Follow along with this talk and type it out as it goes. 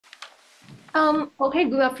Okay,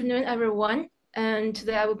 good afternoon, everyone. And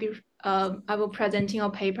today I will presenting a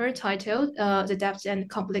paper titled "The Depth and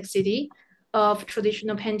Complexity of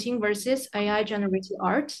Traditional Painting versus AI Generated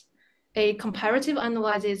Art: A Comparative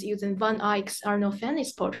Analysis using Van Eyck's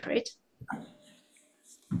Arnolfini's Portrait."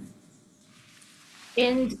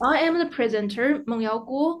 And I am the presenter,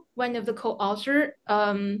 Mengyao, one of the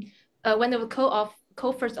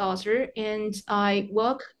co-first author, and I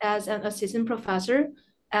work as an assistant professor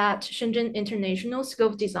at Shenzhen International School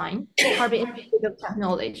of Design, Harbin Institute of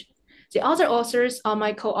Technology. The other authors are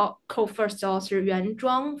my co-first author Yuan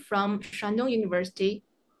Zhuang from Shandong University,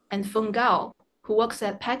 and Feng, who works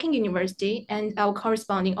at Peking University, and our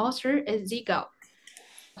corresponding author is Zigao.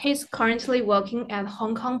 He's currently working at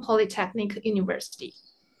Hong Kong Polytechnic University.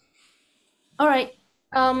 All right.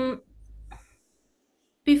 Um,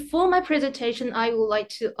 Before my presentation, I would like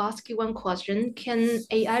to ask you one question. Can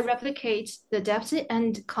AI replicate the depth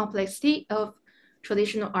and complexity of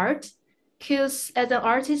traditional art? Because as an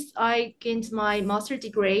artist, I gained my master's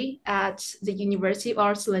degree at the University of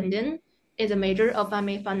Arts London in the major of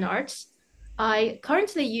fine arts. I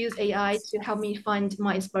currently use AI to help me find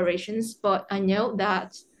my inspirations, but I know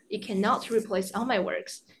that it cannot replace all my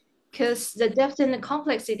works because the depth and the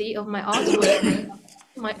complexity of my artwork,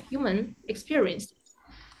 my human experience.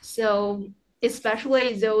 So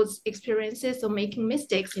especially those experiences of making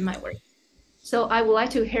mistakes in my work. So I would like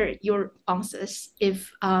to hear your answers.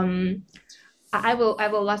 If I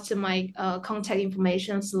will list my contact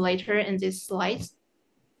information later in this slide.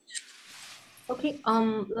 Okay,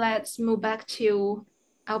 let's move back to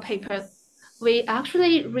our paper. We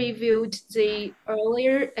actually reviewed the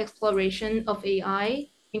earlier exploration of AI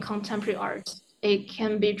in contemporary art. It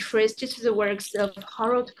can be traced to the works of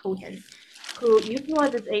Harold Cohen, who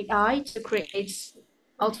utilizes AI to create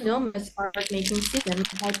autonomous art-making systems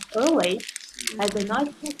as early as the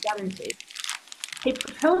 1970s. He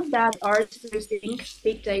proposed that art rethink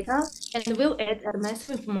big data and will add a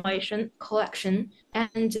massive information collection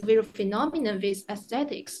and visual phenomena with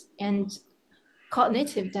aesthetics and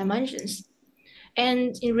cognitive dimensions.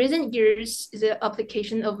 And in recent years, the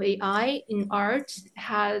application of AI in art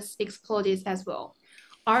has exploded as well.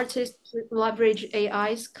 Artists leverage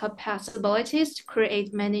AI's capabilities to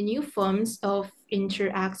create many new forms of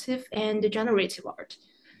interactive and generative art,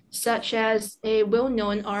 such as a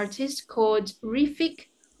well-known artist called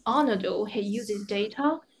Rifik Arnoldo. He uses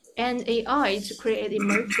data and AI to create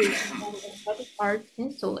immersive and aesthetic art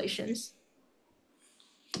installations.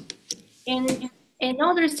 And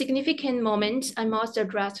another significant moment I must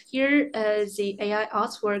address here is the AI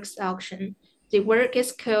artworks auction. The work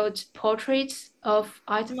is called Portraits of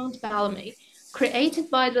Edmond Bellamy, created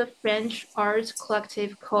by the French art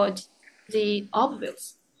collective called the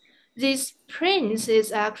Obvious. This print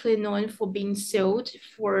is actually known for being sold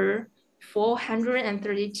for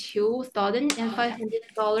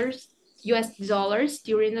 $432,500 US dollars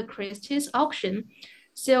during the Christie's auction.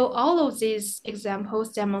 So all of these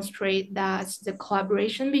examples demonstrate that the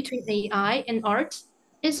collaboration between AI and art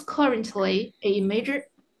is currently a major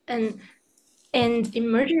and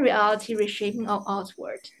emerging reality reshaping our art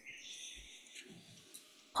world.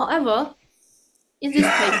 However, in this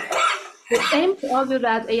paper, we aim to argue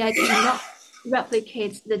that AI cannot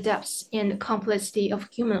replicate the depth and complexity of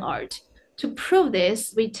human art. To prove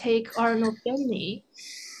this, we take Arnolfini,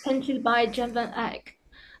 painted by Jan van Eyck,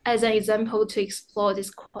 as an example to explore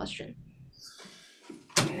this question.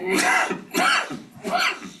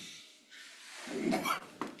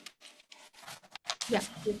 Yeah,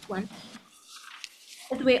 this one.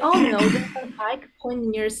 As we all know, Jan van Eyck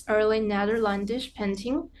pioneers early Netherlandish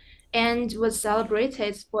painting and was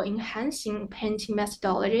celebrated for enhancing painting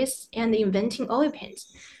methodologies and inventing oil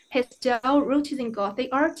paints. His style, rooted in Gothic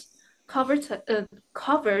art, covered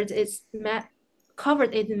its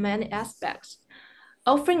covered it in many aspects,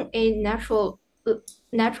 offering a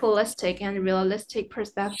naturalistic and realistic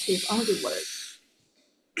perspective on the world.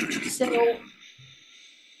 So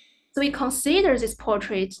we consider this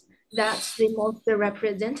portrait that's the most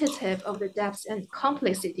representative of the depth and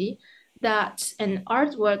complexity that an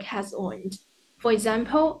artwork has earned. For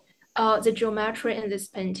example, the geometry in this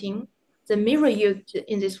painting, the mirror used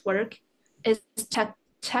in this work is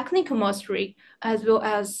technical mastery, as well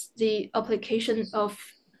as the application of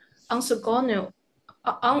orthogonal,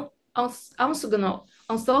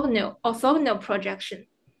 orthogonal projection.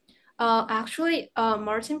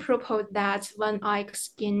 Martin proposed that Van Eyck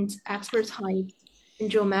gained expertise in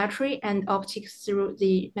geometry and optics through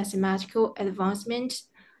the mathematical advancement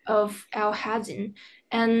of Al-Hazen,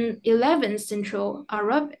 an 11th century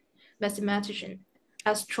Arab mathematician,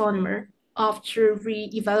 astronomer, after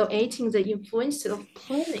re-evaluating the influence of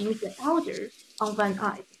Pliny the Elder on Van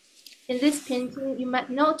Eyck. In this painting, you might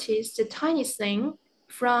notice the tiny thing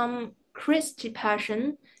from Christ's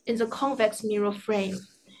Passion in the convex mirror frame.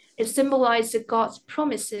 It symbolizes God's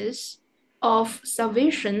promises of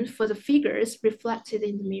salvation for the figures reflected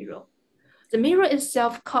in the mirror. The mirror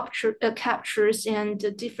itself captures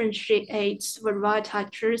and differentiates varied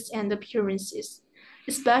textures and appearances,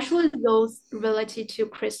 especially those related to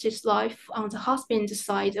Christ's life on the husband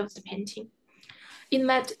side of the painting. It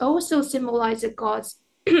might also symbolize God's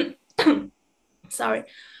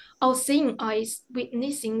all-seeing eyes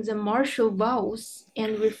witnessing the martial vows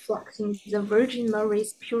and reflecting the Virgin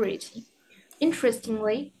Mary's purity.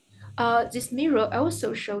 Interestingly, this mirror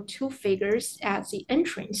also shows two figures at the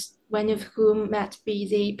entrance, one of whom might be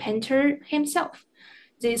the painter himself.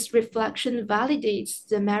 This reflection validates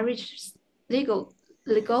the marriage's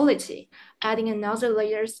legality, adding another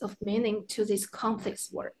layers of meaning to this complex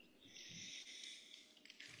work.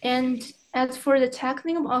 And as for the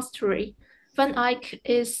technique of mastery, Van Eyck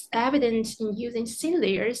is evident in using thin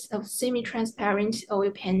layers of semi-transparent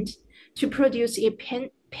oil paint to produce a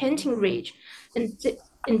painting ridge in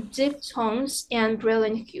deep tones and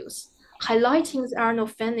brilliant hues, highlighting the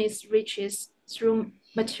Arnolfini's riches through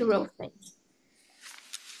material themes.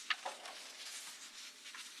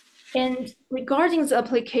 And regarding the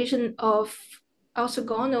application of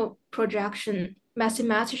orthogonal projection,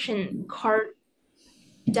 mathematician Carl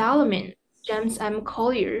Dalleman, James M.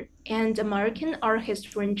 Collier, and American art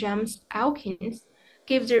historian James Elkins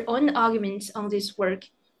gave their own arguments on this work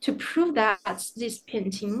to prove that this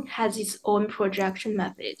painting has its own projection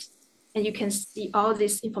method. And you can see all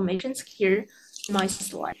this information here in my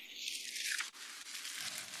slide.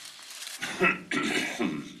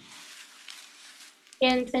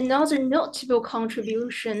 And another notable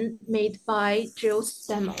contribution made by Jules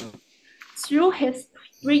Simon. Through his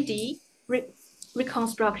 3D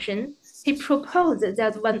reconstruction, he proposed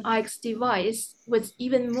that Van Eyck's device was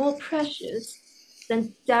even more precious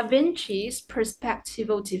than Da Vinci's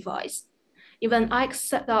perspectival device. In Van Eyck's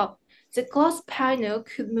setup, the glass panel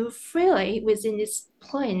could move freely within its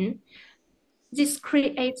plane. This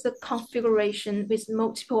creates a configuration with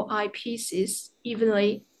multiple eyepieces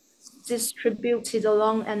evenly distributed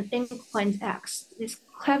along an inclined axis. This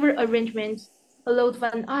clever arrangement allowed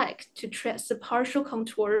Van Eyck to trace the partial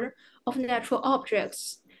contour of natural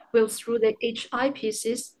objects well through each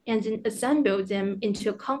eyepieces and then assemble them into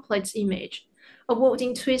a complete image,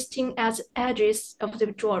 avoiding twisting at the edges of the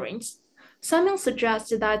drawings. Simon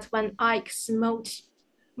suggested that Van Eyck's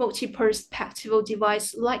multi-perspectival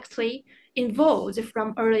device likely evolved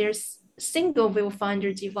from earlier single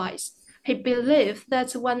viewfinder device. He believed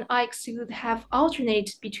that Van Eyck would have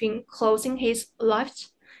alternated between closing his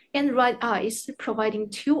left and right eyes, providing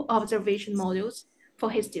two observation models for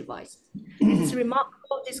his device. This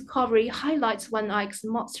remarkable discovery highlights Van Eyck's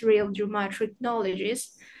mastery of geometric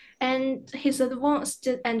knowledges and his advanced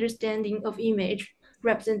understanding of image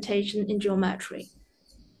representation in geometry.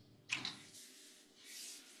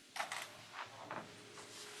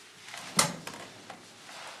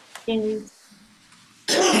 And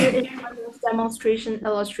here is a demonstration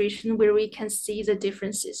illustration where we can see the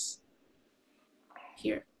differences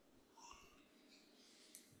here.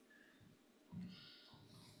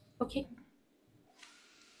 Okay.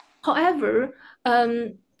 However,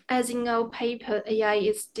 as in our paper, AI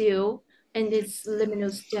is still in its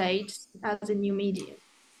liminal state as a new medium,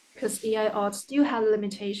 because AI art still has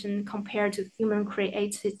limitation compared to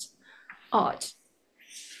human-created art.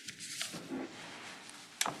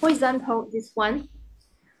 For example, this one.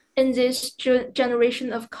 In this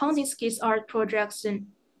generation of Kandinsky's art projects,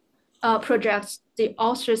 the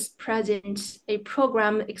authors present a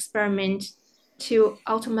program experiment to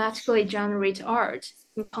automatically generate art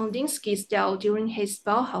in Kandinsky style during his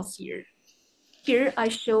Bauhaus year. Here I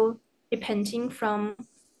show a painting from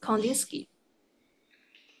Kandinsky.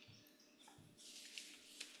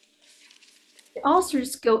 The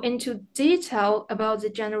authors go into detail about the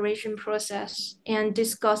generation process and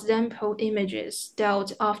discuss sample images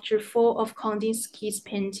dealt after 4 of Kandinsky's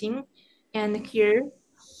painting. And here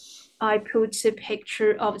I put a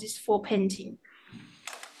picture of this 4 painting.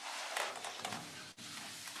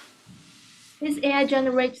 This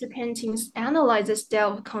AI-generated paintings analyze the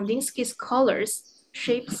style of Kandinsky's colors,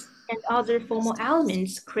 shapes, and other formal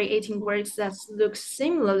elements, creating works that look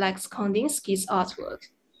similar like Kandinsky's artwork.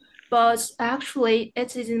 But actually,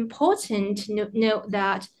 it is important to note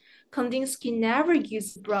that Kandinsky never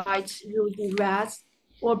used bright rosy reds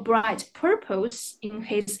or bright purples in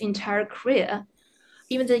his entire career.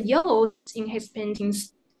 Even the yellows in his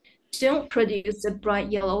paintings don't produce a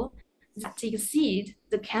bright yellow. that exceed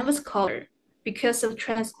the canvas color because of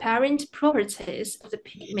transparent properties of the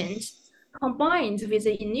pigment combined with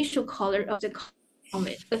the initial color of the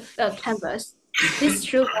canvas. This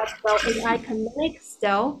shows that while AI can mimic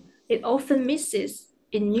style, it often misses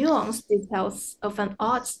in nuanced details of an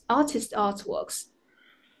artist's artworks.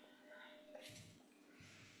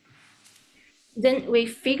 Then we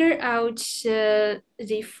figure out the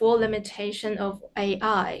full limitation of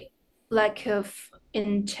AI, lack of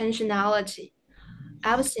intentionality,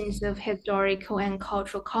 absence of historical and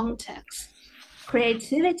cultural context,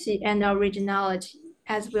 creativity and originality,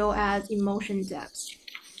 as well as emotion depth.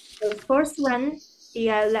 The first one,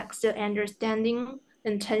 AI lacks the understanding,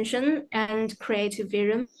 intention, and creative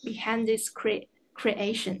vision behind this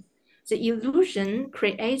creation. The illusion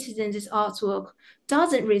created in this artwork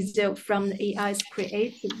doesn't result from the AI's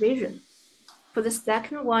creative vision. For the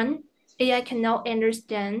second one, AI cannot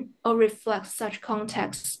understand or reflect such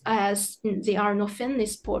contexts as the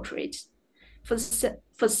Arnolfini's portrait. For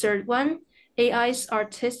the third one, AI's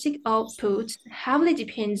artistic output heavily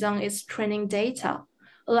depends on its training data,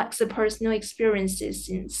 lacks the personal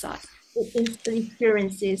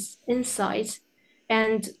insights,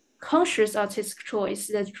 and conscious artistic choice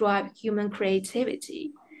that drive human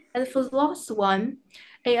creativity. And for the last one,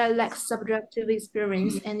 AI lacks subjective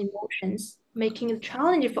experience and emotions, making it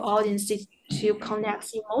challenging for audiences to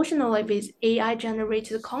connect emotionally with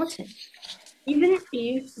AI-generated content, even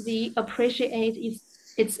if they appreciate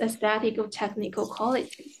its aesthetic or technical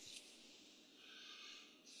qualities.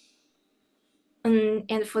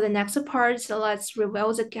 And for the next part, so let's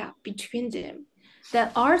reveal the gap between them.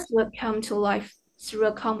 That art will come to life through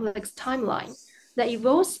a complex timeline that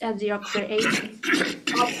evolves as they are created.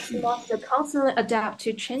 Artists must constantly adapt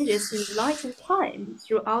to changes in light and time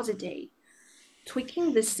throughout the day,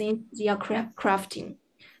 tweaking the scene they are crafting.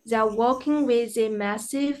 They are working with a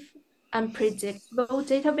massive, unpredictable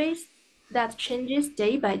database that changes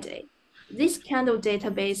day by day. This kind of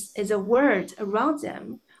database is a world around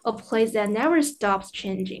them, a place that never stops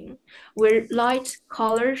changing, where light,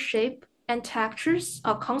 color, shape, and textures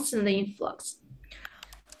are constantly in flux.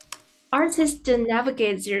 Artists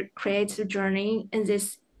navigate their creative journey in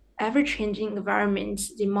this ever-changing environment.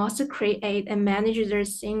 They must create and manage their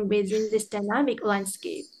scene within this dynamic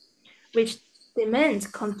landscape, which demands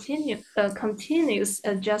continuous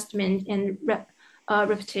adjustment and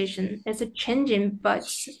repetition as a changing but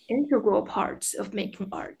integral part of making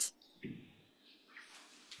art.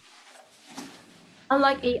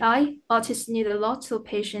 Unlike AI, artists need a lot of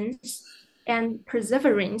patience and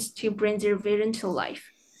perseverance to bring their vision to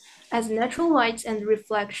life. As natural light and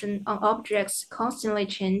reflection on objects constantly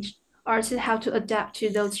change, artists have to adapt to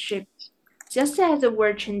those shifts. Just as the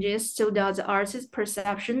world changes, so does the artist's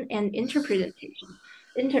perception and interpretation,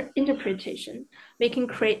 making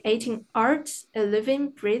creating art a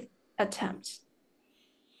living, breathing attempt.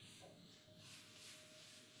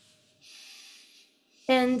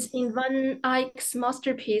 And in Van Eyck's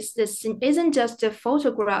masterpiece, the scene isn't just a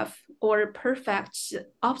photograph or a perfect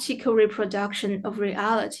optical reproduction of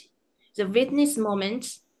reality. The witness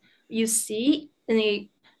moment you see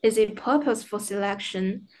is a purposeful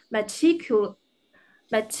selection, meticulously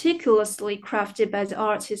crafted by the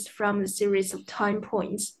artist from a series of time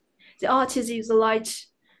points. The artist used light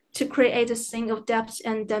to create a scene of depth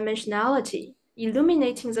and dimensionality,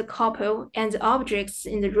 illuminating the couple and the objects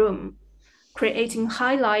in the room, creating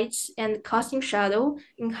highlights and casting shadow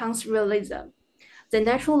enhance realism. The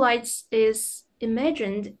natural light is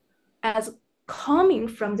imagined as coming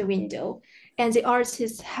from the window, and the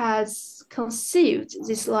artist has conceived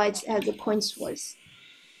this light as a point source.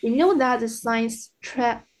 We know that the sun's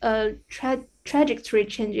trajectory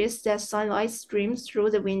changes as sunlight streams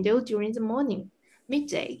through the window during the morning,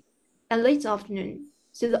 midday, and late afternoon.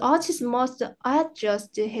 So the artist must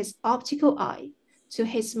adjust his optical eye to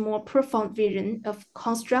his more profound vision of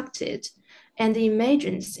constructed and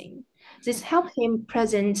imagined scene. This helps him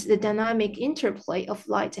present the dynamic interplay of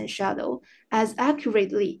light and shadow as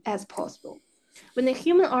accurately as possible. When a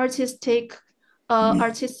human artist takes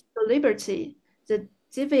artistic liberty, the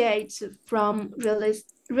deviate from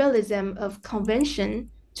realism of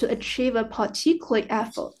convention to achieve a particular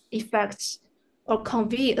effect or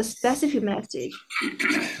convey a specific message.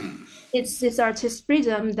 It's this artist's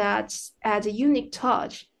freedom that adds a unique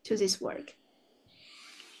touch to this work.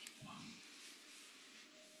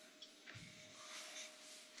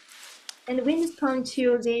 And when it comes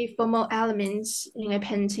to the formal elements in a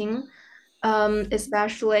painting,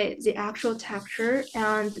 especially the actual texture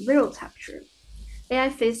and visual texture, AI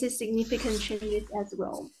faces significant changes as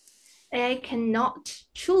well. AI cannot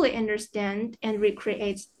truly understand and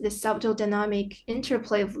recreate the subtle dynamic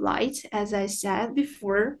interplay of light, as I said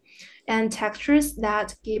before, and textures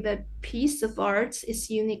that give a piece of art its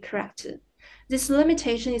unique character. This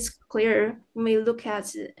limitation is clear when we look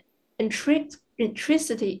at intricate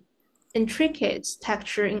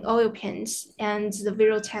texture in oil paints and the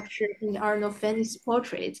visual texture in Arnolfini's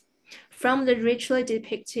portrait, from the richly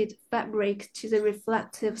depicted fabric to the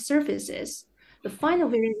reflective surfaces. The final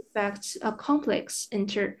vision reflects a complex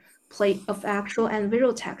interplay of actual and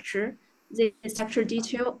visual texture. These texture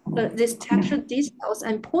details are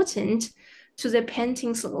important to the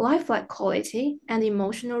painting's lifelike quality and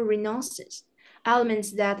emotional resonance,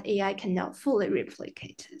 elements that AI cannot fully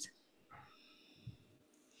replicate.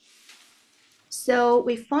 So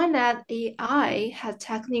we find that AI has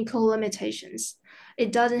technical limitations.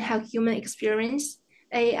 It doesn't have human experience.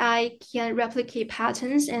 AI can replicate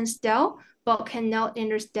patterns and style, but cannot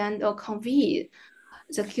understand or convey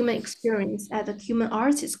the human experience as a human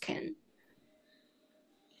artist can.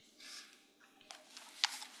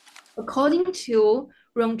 According to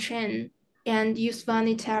Rong Chen and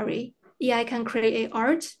Yuan, AI can create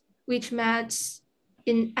art which might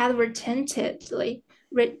inadvertently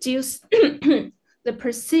reduce the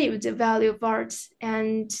perceived value of art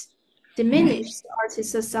and diminish the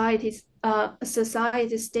artist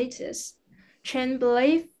society status. Chen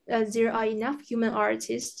believes there are enough human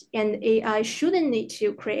artists and AI shouldn't need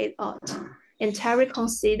to create art. And Terry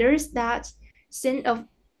consider that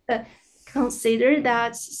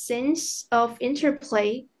sense of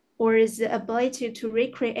interplay or the ability to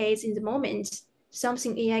recreate in the moment,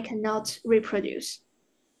 something AI cannot reproduce.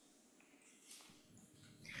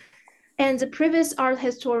 And the previous art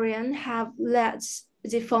historian have laid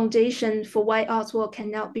the foundation for why artwork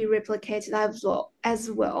cannot be replicated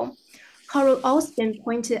as well. Carl Austin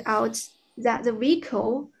pointed out that the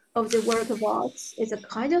vehicle of the work of art is a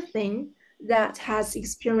kind of thing that has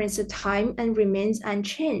experienced time and remains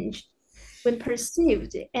unchanged when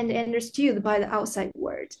perceived and understood by the outside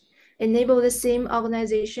world, enable the same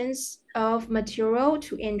organizations of material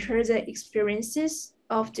to enter the experiences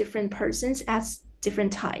of different persons at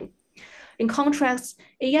different time. In contrast,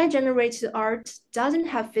 AI-generated art doesn't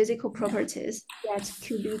have physical properties that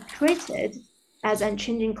could be treated as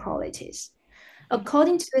unchanging qualities.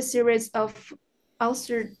 According to a series of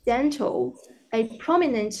Occidental, a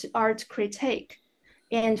prominent art critic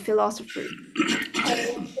and philosopher,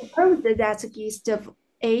 proposed that the gift of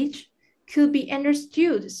age could be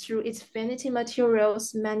understood through its finite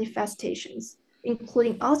materials manifestations,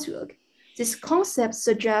 including artwork. This concept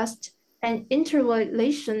suggests an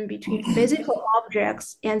interrelation between physical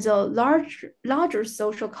objects and the larger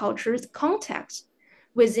social culture's context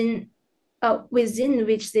within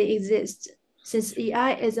which they exist. Since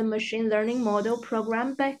AI is a machine learning model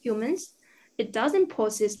programmed by humans, it doesn't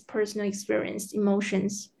possess personal experience,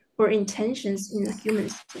 emotions, or intentions in a human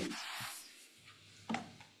sense.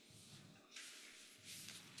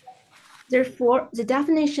 Therefore, the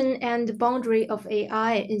definition and the boundary of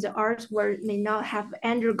AI in the art world may not have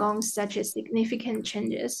undergone such a significant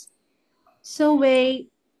changes. So we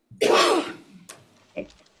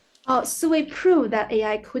prove that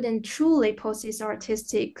AI couldn't truly possess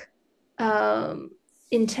artistic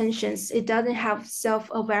intentions. It doesn't have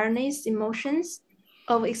self-awareness, emotions,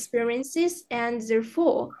 of experiences, and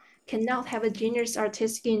therefore cannot have a genius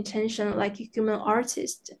artistic intention like a human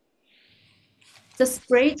artist. The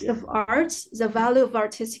spirit of art, the value of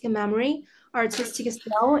artistic memory, artistic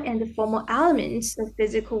style, and the formal elements of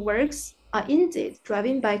physical works are indeed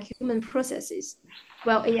driven by human processes.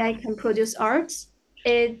 While AI can produce art,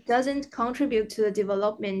 it doesn't contribute to the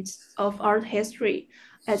development of art history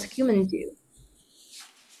as humans do.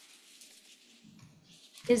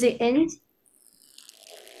 In the end,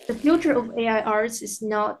 the future of AI art is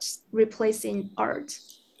not replacing art,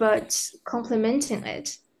 but complementing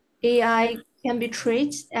it. AI can be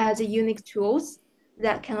treated as a unique tools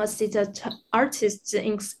that can assist artists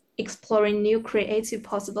in exploring new creative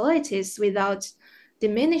possibilities without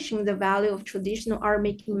diminishing the value of traditional art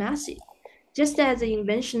making method. Just as the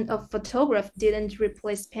invention of photography didn't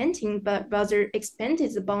replace painting, but rather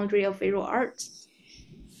expanded the boundary of visual art.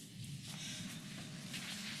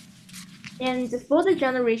 And the further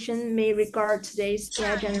generation may regard today's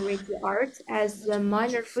AI-generated art as a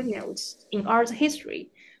minor footnote in art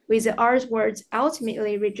history, with the art world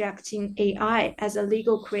ultimately rejecting AI as a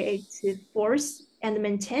legal creative force and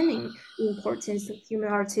maintaining the importance of human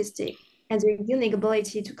artistic and their unique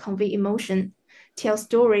ability to convey emotion, tell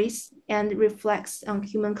stories, and reflect on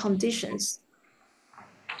human conditions.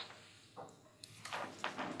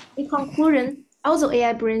 In conclusion, Also,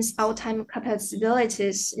 AI brings all-time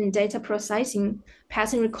capabilities in data processing,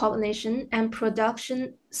 pattern recognition, and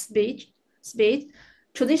production speed.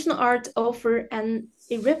 Traditional art offers an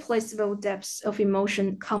irreplaceable depth of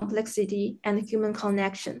emotion, complexity, and human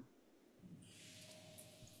connection.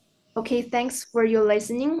 Okay, thanks for your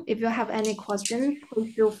listening. If you have any questions,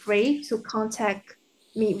 please feel free to contact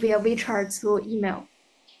me via WeChat or email.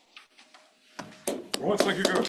 Well, looks like you're good.